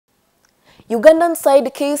Ugandan side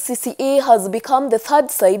Kcca has become the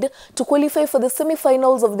third side to qualify for the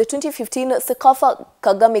semi-finals of the 2015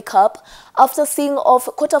 Kcca Cup after seeing off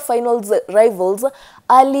quarter-finals rivals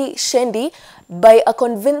Ali Shendi by a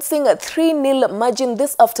convincing 3-0 margin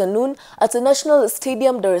this afternoon at the National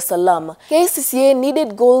Stadium, Dar es Salaam. Kcca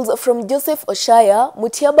needed goals from Joseph Oshaya,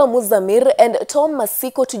 Mutiaba Muzamir and Tom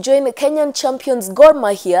Masiko to join Kenyan champions Gor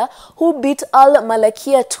Mahia, who beat Al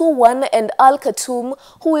Malakia 2-1, and Al Khartoum,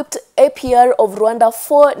 who whipped APR of Rwanda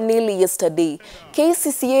 4-0 yesterday.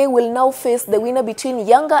 Kcca will now face the winner between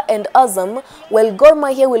Yanga and Azam, while Gor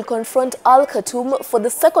Mahia will confront Al Khartoum for the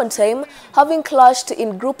second time, having clashed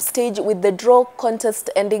in group stage with the draw contest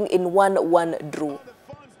ending in 1-1 draw.